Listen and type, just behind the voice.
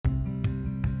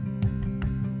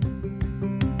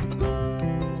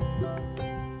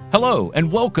Hello, and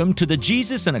welcome to the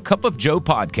Jesus and a Cup of Joe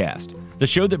podcast, the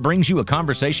show that brings you a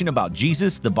conversation about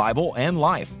Jesus, the Bible, and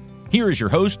life. Here is your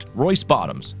host, Royce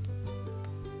Bottoms.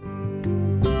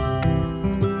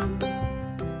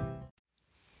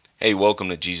 Hey, welcome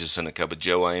to Jesus and a Cup of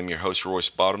Joe. I am your host, Royce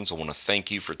Bottoms. I want to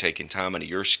thank you for taking time out of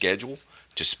your schedule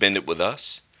to spend it with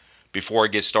us. Before I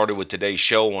get started with today's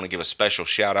show, I want to give a special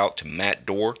shout out to Matt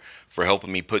Dorr for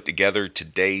helping me put together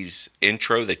today's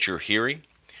intro that you're hearing.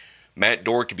 Matt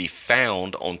Dorr can be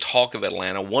found on Talk of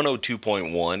Atlanta 102.1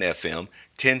 FM,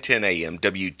 1010 AM,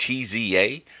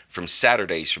 WTZA, from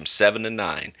Saturdays from 7 to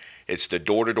 9. It's the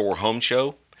door-to-door home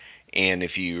show, and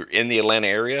if you're in the Atlanta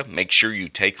area, make sure you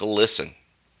take a listen.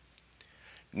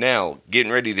 Now,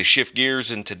 getting ready to shift gears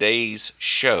in today's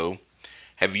show,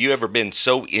 have you ever been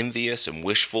so envious and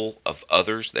wishful of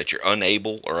others that you're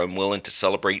unable or unwilling to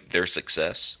celebrate their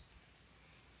success?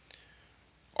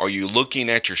 Are you looking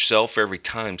at yourself every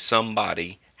time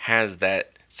somebody has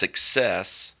that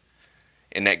success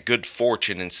and that good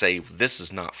fortune and say, this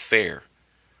is not fair?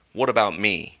 What about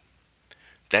me?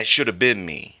 That should have been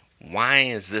me. Why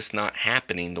is this not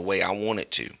happening the way I want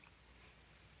it to?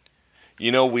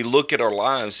 You know, we look at our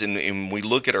lives and we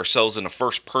look at ourselves in a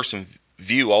first person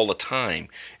view all the time,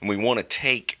 and we want to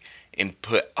take and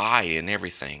put I in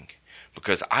everything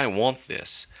because I want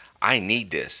this. I need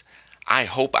this. I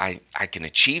hope I can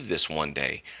achieve this one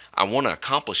day. I want to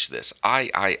accomplish this.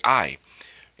 I.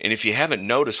 And if you haven't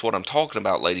noticed what I'm talking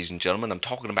about, ladies and gentlemen, I'm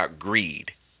talking about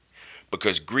greed.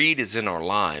 Because greed is in our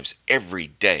lives every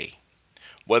day.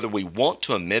 Whether we want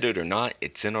to admit it or not,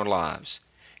 it's in our lives.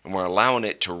 And we're allowing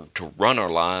it to run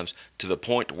our lives to the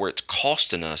point where it's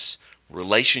costing us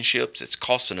relationships, it's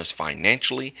costing us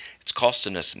financially, it's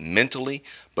costing us mentally,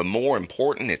 but more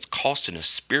important, it's costing us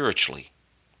spiritually.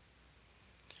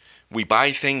 We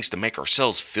buy things to make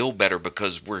ourselves feel better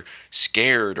because we're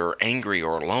scared or angry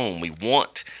or alone. We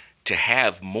want to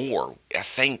have more. I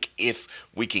think if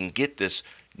we can get this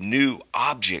new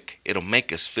object, it'll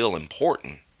make us feel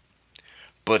important.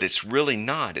 But it's really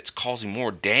not. It's causing more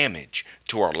damage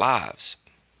to our lives.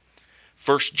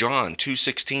 1 John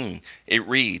 2:16, it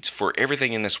reads, "For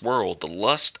everything in this world, the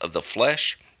lust of the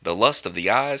flesh, the lust of the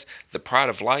eyes, the pride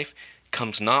of life,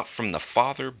 comes not from the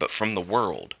Father, but from the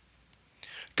world."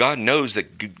 God knows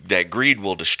that greed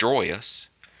will destroy us.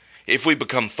 If we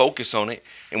become focused on it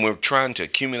and we're trying to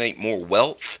accumulate more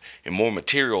wealth and more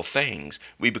material things,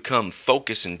 we become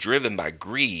focused and driven by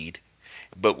greed,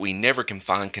 but we never can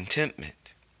find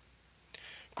contentment.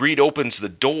 Greed opens the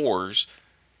doors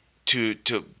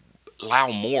to allow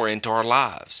more into our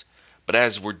lives. But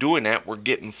as we're doing that, we're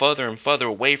getting further and further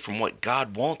away from what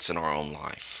God wants in our own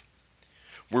life.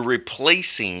 We're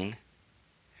replacing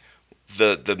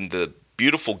the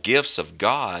beautiful gifts of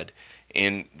God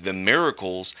and the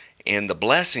miracles and the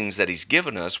blessings that He's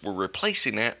given us. We're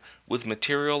replacing that with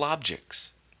material objects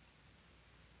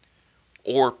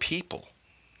or people.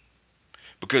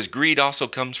 Because greed also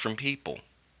comes from people.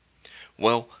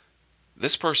 Well,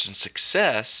 this person's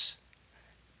success,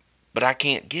 but I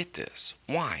can't get this.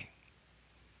 Why?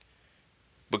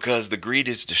 Because the greed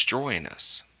is destroying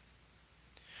us.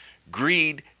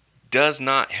 Greed does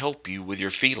not help you with your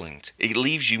feelings. It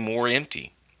leaves you more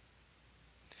empty.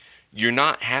 You're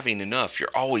not having enough. You're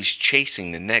always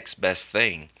chasing the next best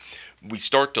thing. We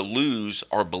start to lose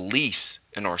our beliefs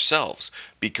in ourselves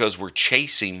because we're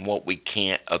chasing what we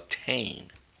can't obtain.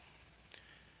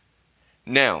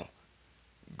 Now,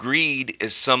 greed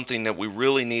is something that we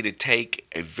really need to take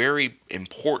a very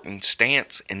important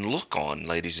stance and look on,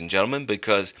 ladies and gentlemen,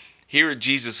 because here at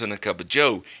Jesus and a Cup of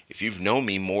Joe, if you've known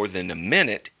me more than a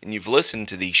minute and you've listened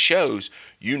to these shows,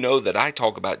 you know that I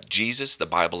talk about Jesus, the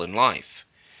Bible, and life.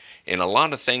 And a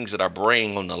lot of things that I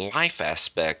bring on the life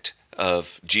aspect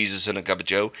of Jesus and a Cup of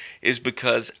Joe is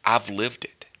because I've lived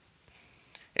it.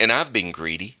 And I've been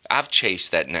greedy. I've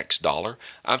chased that next dollar.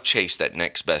 I've chased that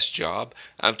next best job.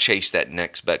 I've chased that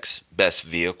next best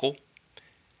vehicle.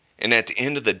 And at the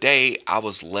end of the day, I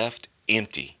was left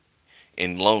empty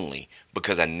and lonely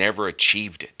because I never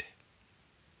achieved it.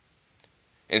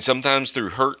 And sometimes through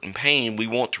hurt and pain, we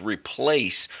want to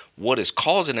replace what is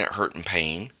causing that hurt and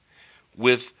pain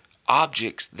with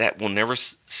objects that will never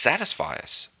satisfy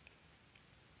us.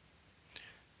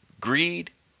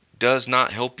 Greed does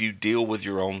not help you deal with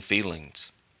your own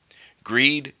feelings.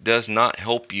 Greed does not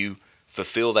help you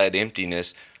fulfill that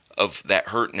emptiness of that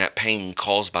hurt and that pain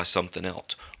caused by something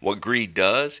else. What greed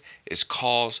does is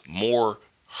cause more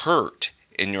hurt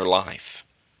in your life.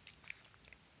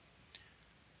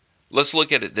 Let's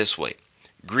look at it this way.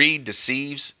 Greed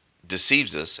deceives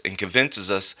us and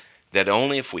convinces us that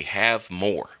only if we have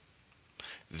more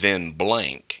than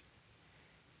blank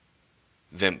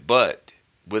then, but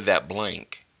with that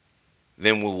blank,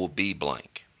 then we will be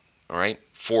blank. All right.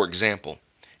 For example,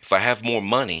 if I have more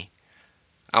money,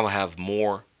 I will have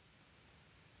more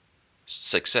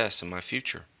success in my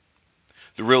future.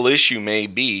 The real issue may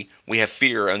be we have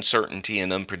fear, uncertainty,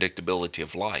 and unpredictability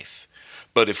of life.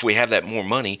 But if we have that more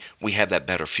money, we have that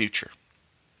better future.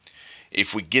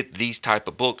 If we get these type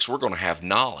of books, we're going to have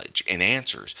knowledge and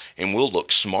answers, and we'll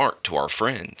look smart to our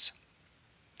friends.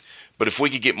 But if we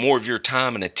could get more of your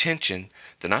time and attention,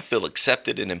 then I feel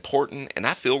accepted and important, and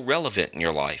I feel relevant in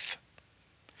your life.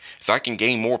 If I can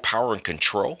gain more power and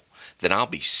control, then I'll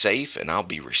be safe and I'll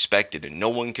be respected, and no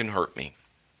one can hurt me.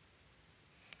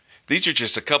 These are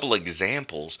just a couple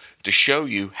examples to show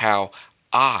you how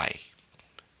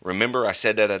remember I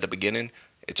said that at the beginning,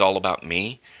 it's all about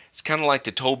me. It's kind of like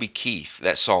the Toby Keith,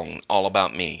 that song, All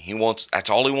About Me. That's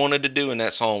all he wanted to do in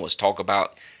that song was talk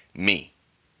about me.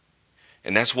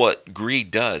 And that's what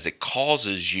greed does. It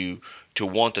causes you to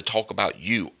want to talk about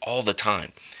you all the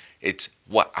time. It's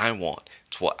what I want.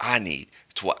 It's what I need.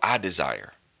 It's what I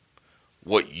desire.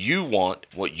 What you want,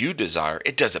 what you desire,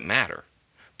 it doesn't matter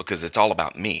because it's all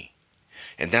about me.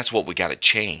 And that's what we got to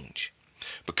change,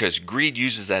 because greed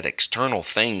uses that external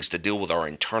things to deal with our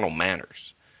internal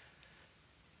matters.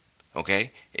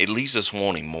 Okay? It leaves us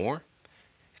wanting more.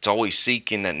 It's always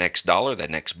seeking that next dollar,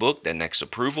 that next book, that next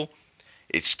approval.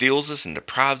 It steals us and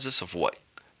deprives us of what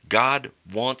God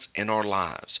wants in our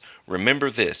lives. Remember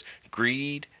this,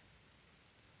 greed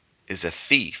is a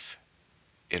thief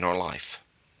in our life.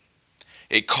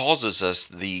 It causes us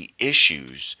the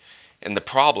issues and the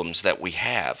problems that we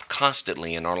have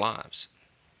constantly in our lives.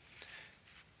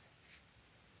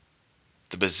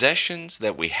 The possessions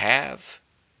that we have,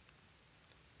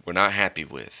 we're not happy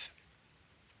with.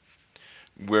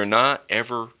 We're not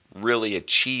ever really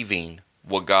achieving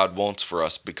what God wants for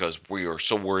us because we are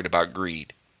so worried about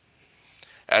greed.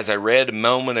 As I read a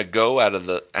moment ago out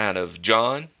of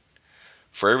John,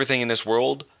 for everything in this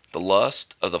world, the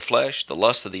lust of the flesh, the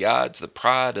lust of the eyes, the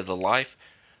pride of the life,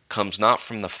 comes not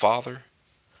from the Father,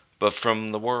 but from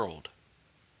the world.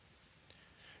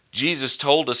 Jesus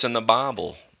told us in the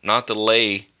Bible not to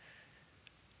lay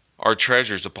our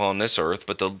treasures upon this earth,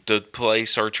 but to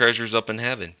place our treasures up in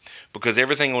heaven. Because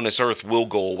everything on this earth will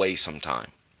go away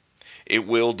sometime. It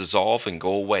will dissolve and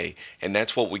go away. And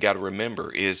that's what we got to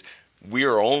remember, is we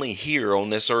are only here on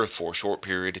this earth for a short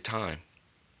period of time.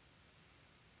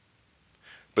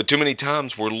 But too many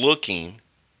times we're looking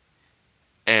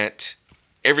at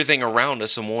everything around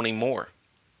us and wanting more.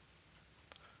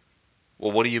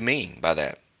 Well, what do you mean by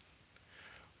that?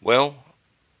 Well,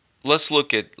 let's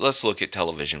look at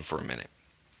television for a minute.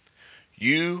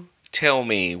 You tell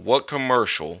me what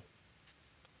commercial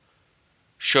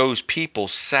shows people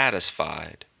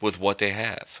satisfied with what they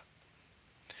have.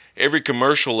 Every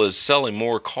commercial is selling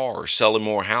more cars, selling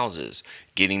more houses,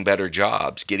 getting better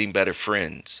jobs, getting better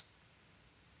friends.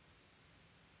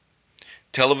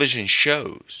 Television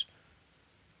shows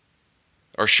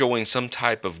are showing some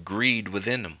type of greed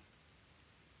within them.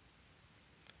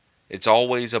 It's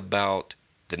always about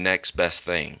the next best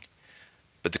thing.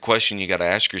 But the question you got to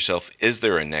ask yourself, is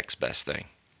there a next best thing?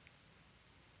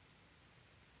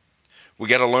 We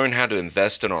got to learn how to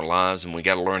invest in our lives, and we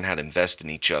got to learn how to invest in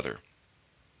each other.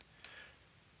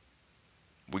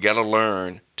 We got to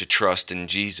learn to trust in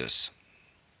Jesus.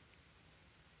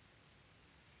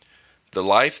 The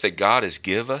life that God has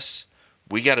given us,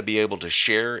 we got to be able to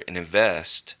share and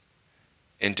invest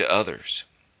into others.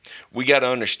 We got to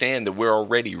understand that we're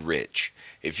already rich.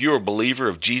 If you're a believer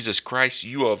of Jesus Christ,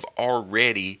 you are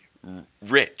already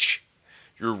rich.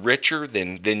 You're richer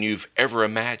than you've ever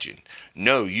imagined.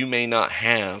 No, you may not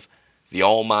have the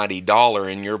almighty dollar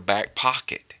in your back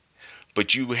pocket,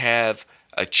 but you have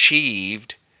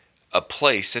achieved a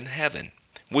place in heaven,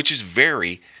 which is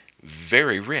very,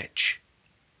 very rich.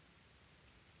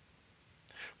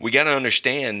 We got to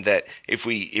understand that if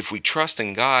we trust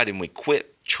in God and we quit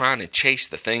trying to chase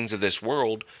the things of this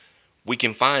world, we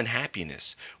can find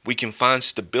happiness. We can find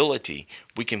stability.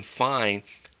 We can find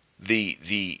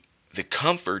the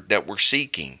comfort that we're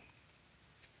seeking.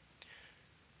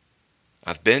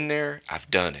 I've been there. I've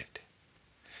done it.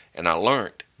 And I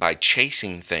learned by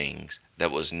chasing things that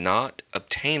was not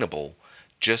obtainable,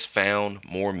 just found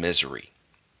more misery.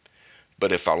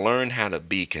 But if I learn how to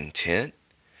be content,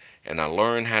 and I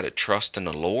learn how to trust in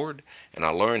the Lord, and I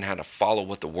learn how to follow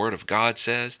what the Word of God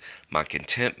says, my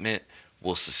contentment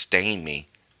will sustain me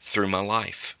through my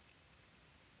life.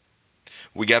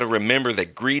 We got to remember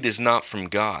that greed is not from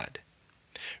God.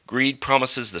 Greed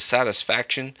promises the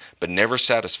satisfaction, but never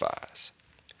satisfies.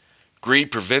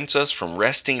 Greed prevents us from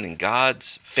resting in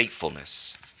God's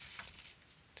faithfulness.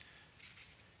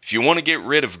 If you want to get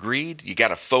rid of greed, you got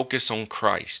to focus on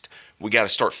Christ. We got to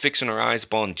start fixing our eyes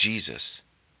upon Jesus.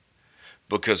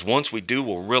 Because once we do,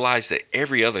 we'll realize that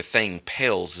every other thing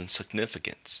pales in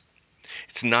significance.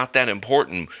 It's not that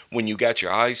important when you got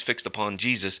your eyes fixed upon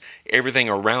Jesus. Everything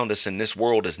around us in this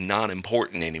world is not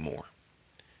important anymore.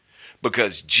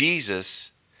 Because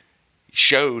Jesus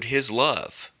showed his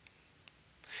love.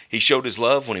 He showed his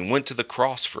love when he went to the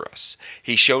cross for us.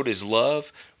 He showed his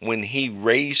love when he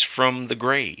raised from the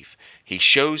grave. He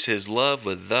shows his love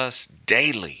with us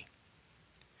daily.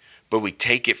 But we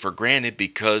take it for granted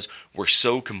because we're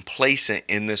so complacent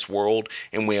in this world,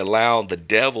 and we allow the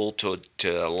devil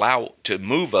to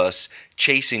move us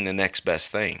chasing the next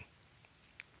best thing.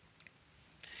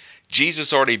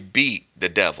 Jesus already beat the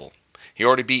devil. He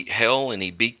already beat hell, and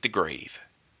he beat the grave.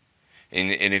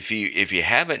 And if you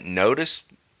haven't noticed,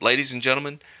 ladies and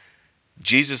gentlemen,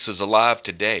 Jesus is alive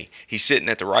today. He's sitting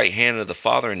at the right hand of the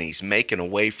Father, and he's making a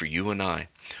way for you and I.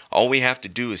 All we have to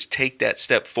do is take that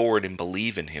step forward and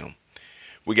believe in him.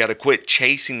 We got to quit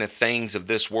chasing the things of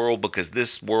this world, because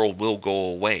this world will go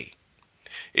away.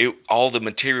 All the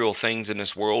material things in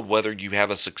this world, whether you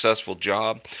have a successful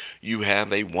job, you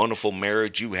have a wonderful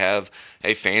marriage, you have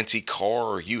a fancy car,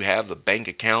 or you have a bank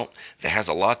account that has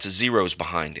lots of zeros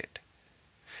behind it.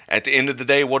 At the end of the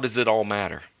day, what does it all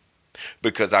matter?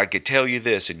 Because I could tell you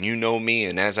this, and you know me,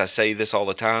 and as I say this all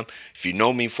the time, if you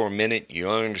know me for a minute, you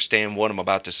understand what I'm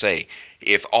about to say.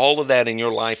 If all of that in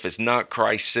your life is not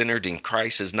Christ-centered, and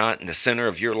Christ is not in the center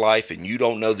of your life, and you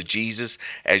don't know the Jesus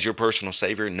as your personal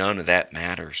Savior, none of that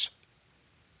matters.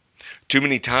 Too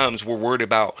many times we're worried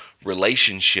about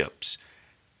relationships,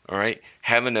 all right?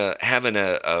 Having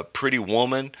a pretty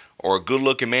woman or a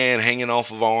good-looking man hanging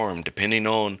off of our arm, depending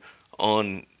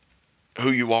on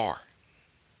who you are.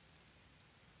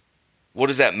 What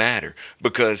does that matter?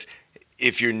 Because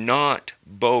if you're not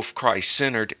both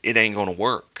Christ-centered, it ain't going to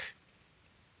work.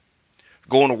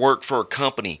 Going to work for a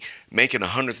company, making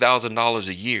 $100,000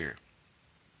 a year.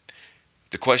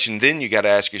 The question then you got to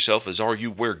ask yourself is, are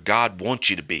you where God wants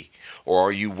you to be? Or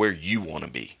are you where you want to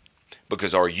be?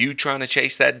 Because are you trying to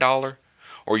chase that dollar?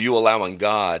 Or are you allowing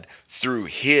God, through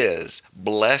his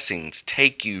blessings,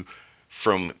 take you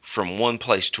from one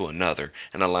place to another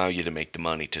and allow you to make the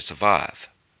money to survive?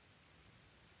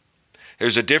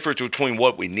 There's a difference between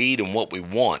what we need and what we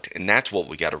want, and that's what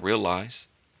we got to realize.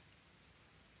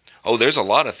 Oh, there's a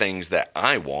lot of things that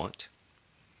I want.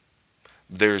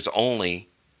 There's only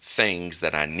things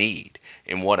that I need,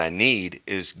 and what I need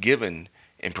is given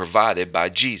and provided by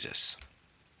Jesus.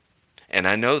 And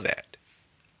I know that.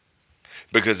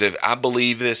 Because if I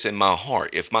believe this in my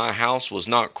heart, if my house was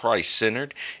not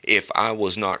Christ-centered, if I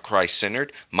was not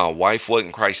Christ-centered, my wife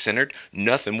wasn't Christ-centered,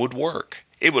 nothing would work.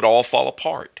 It would all fall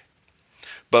apart.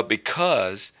 But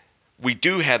because we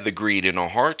do have the greed in our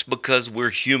hearts, because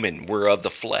we're human, we're of the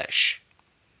flesh.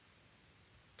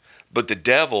 But the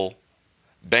devil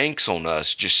banks on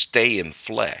us just stay in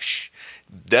flesh.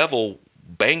 Devil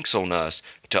banks on us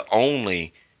to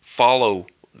only follow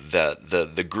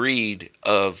the greed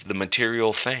of the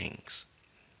material things.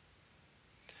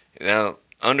 Now,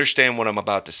 understand what I'm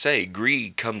about to say.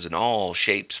 Greed comes in all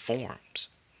shapes, forms.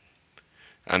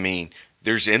 I mean,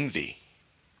 there's envy.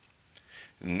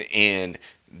 And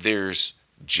there's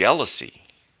jealousy.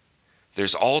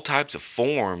 There's all types of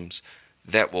forms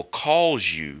that will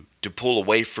cause you to pull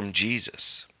away from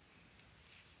Jesus.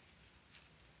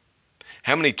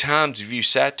 How many times have you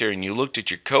sat there and you looked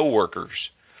at your coworkers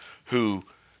who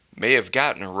may have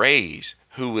gotten a raise,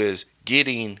 who is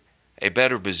getting a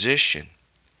better position,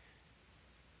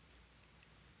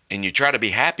 and you try to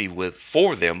be happy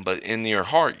for them, but in your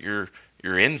heart you're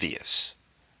envious?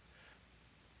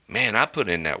 Man, I put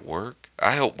in that work.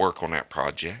 I helped work on that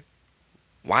project.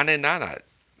 Why didn't I not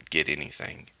get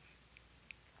anything?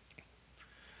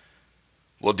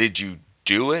 Well, did you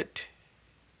do it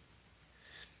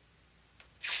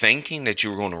thinking that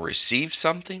you were going to receive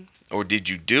something? Or did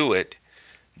you do it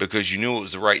because you knew it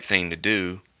was the right thing to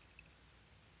do?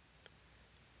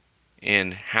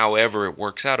 And however it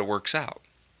works out, it works out.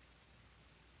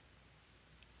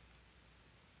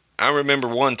 I remember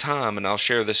one time, and I'll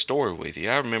share this story with you.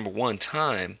 I remember one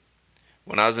time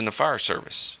when I was in the fire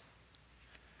service.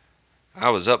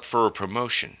 I was up for a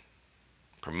promotion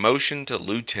to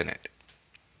lieutenant.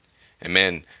 And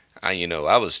man, I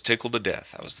was tickled to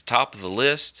death. I was the top of the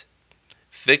list,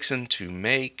 fixing to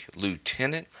make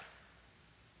lieutenant.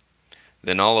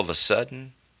 Then all of a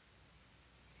sudden,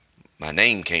 my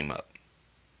name came up.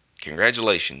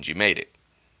 Congratulations, you made it.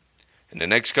 And the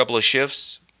next couple of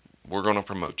shifts, we're going to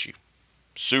promote you.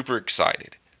 Super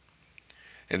excited.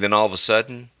 And then all of a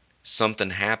sudden,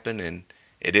 something happened and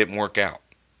it didn't work out.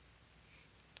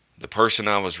 The person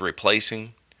I was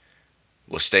replacing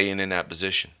was staying in that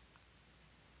position.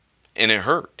 And it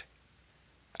hurt.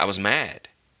 I was mad.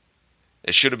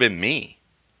 It should have been me.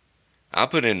 I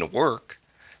put in the work.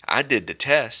 I did the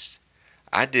tests.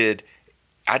 I did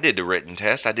the written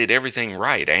test. I did everything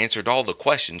right. I answered all the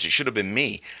questions. It should have been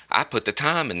me. I put the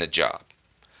time in the job.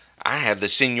 I have the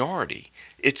seniority.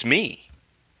 It's me.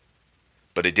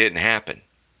 But it didn't happen.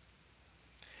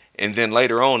 And then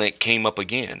later on, it came up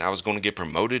again. I was going to get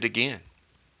promoted again.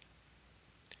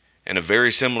 And a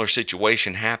very similar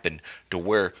situation happened to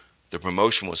where the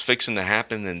promotion was fixing to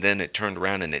happen, and then it turned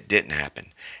around and it didn't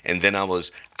happen. And then I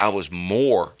was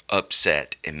more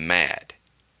upset and mad.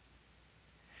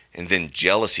 And then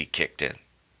jealousy kicked in.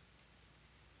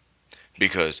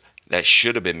 Because that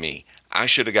should have been me. I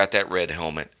should have got that red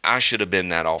helmet. I should have been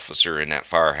that officer in that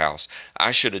firehouse.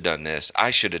 I should have done this.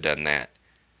 I should have done that.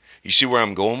 You see where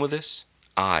I'm going with this?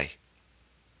 Not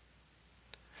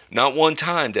one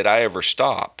time did I ever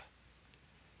stop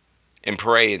and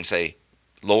pray and say,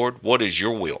 Lord, what is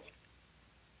your will?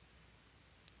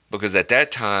 Because at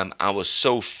that time, I was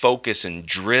so focused and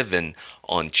driven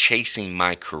on chasing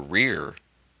my career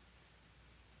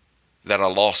that I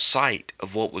lost sight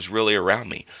of what was really around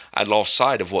me. I lost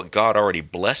sight of what God already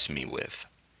blessed me with.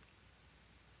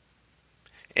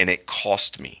 And it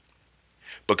cost me.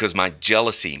 Because my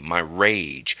jealousy, my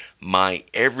rage, my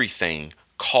everything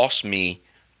cost me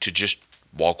to just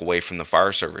walk away from the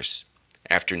fire service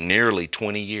after nearly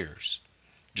 20 years.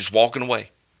 Just walking away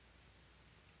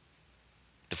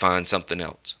to find something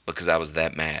else because I was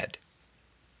that mad.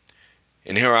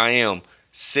 And here I am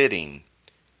sitting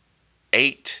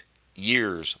 8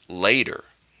 years later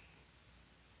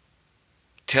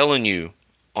telling you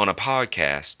on a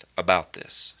podcast about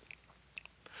this,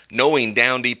 knowing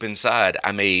down deep inside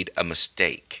I made a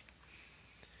mistake.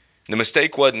 The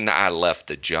mistake wasn't I left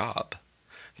the job.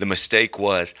 The mistake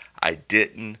was I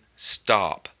didn't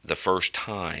stop the first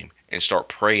time and start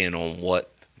praying on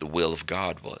what the will of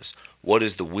God was. What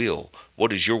is the will?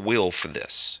 What is your will for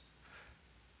this?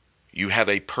 You have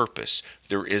a purpose.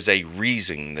 There is a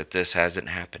reason that this hasn't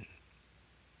happened.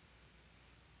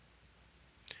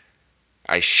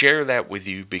 I share that with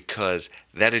you because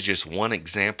that is just one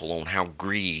example on how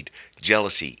greed,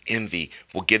 jealousy, envy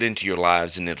will get into your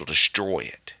lives and it'll destroy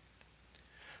it.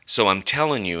 So I'm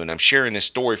telling you, and I'm sharing this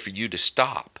story for you to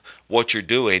stop what you're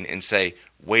doing and say,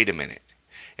 wait a minute.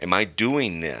 Am I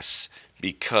doing this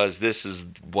because this is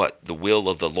what the will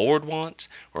of the Lord wants?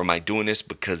 Or am I doing this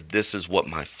because this is what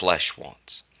my flesh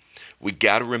wants? We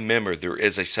got to remember there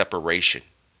is a separation.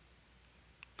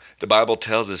 The Bible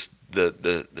tells us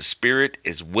the spirit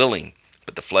is willing,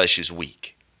 but the flesh is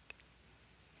weak.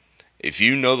 If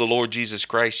you know the Lord Jesus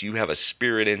Christ, you have a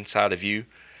spirit inside of you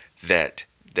that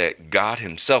God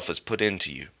himself has put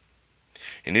into you.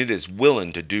 And it is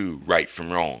willing to do right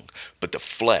from wrong. But the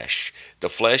flesh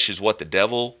is what the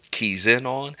devil keys in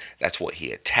on. That's what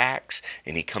he attacks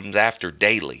and he comes after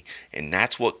daily. And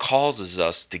that's what causes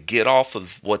us to get off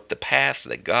of what the path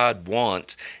that God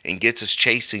wants and gets us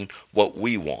chasing what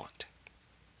we want.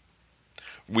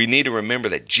 We need to remember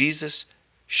that Jesus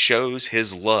shows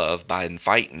his love by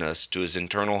inviting us to his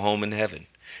eternal home in heaven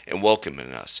and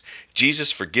welcoming us.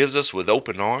 Jesus forgives us with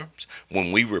open arms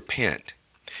when we repent.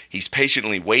 He's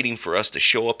patiently waiting for us to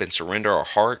show up and surrender our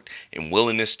heart and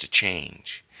willingness to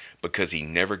change because he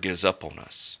never gives up on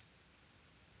us.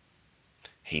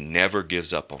 He never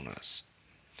gives up on us.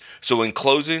 So in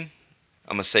closing,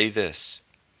 I'm going to say this.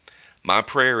 My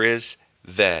prayer is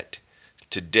that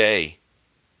today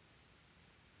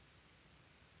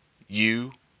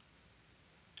you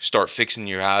start fixing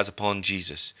your eyes upon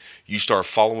Jesus. You start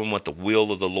following what the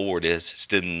will of the Lord is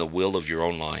instead of the will of your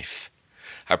own life.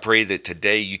 I pray that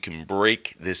today you can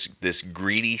break this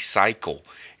greedy cycle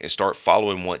and start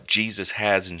following what Jesus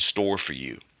has in store for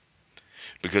you.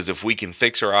 Because if we can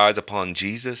fix our eyes upon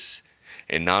Jesus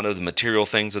and not of the material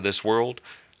things of this world,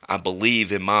 I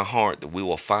believe in my heart that we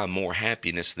will find more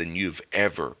happiness than you've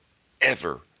ever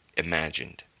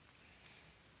imagined.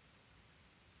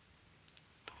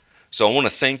 So I want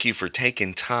to thank you for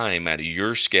taking time out of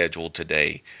your schedule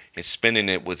today and spending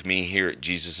it with me here at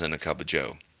Jesus and a Cup of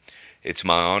Joe. It's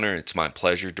my honor, it's my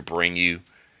pleasure to bring you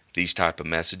these type of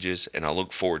messages, and I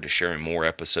look forward to sharing more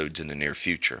episodes in the near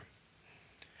future.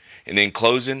 And in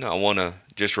closing, I want to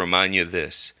just remind you of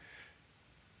this,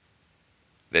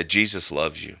 that Jesus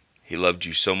loves you. He loved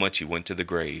you so much he went to the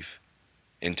grave,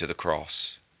 into the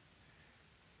cross.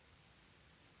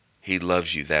 He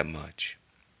loves you that much.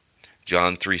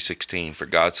 John 3:16, for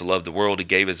God so loved the world, he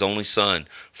gave his only Son,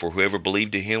 for whoever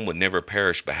believed in him would never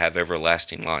perish but have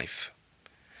everlasting life.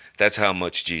 That's how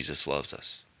much Jesus loves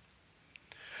us.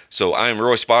 So I am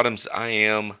Royce Bottoms. I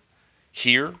am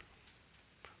here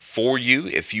for you.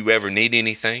 If you ever need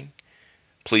anything,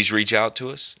 please reach out to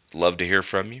us. Love to hear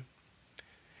from you.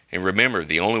 And remember,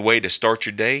 the only way to start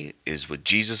your day is with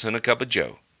Jesus and a cup of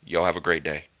Joe. Y'all have a great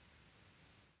day.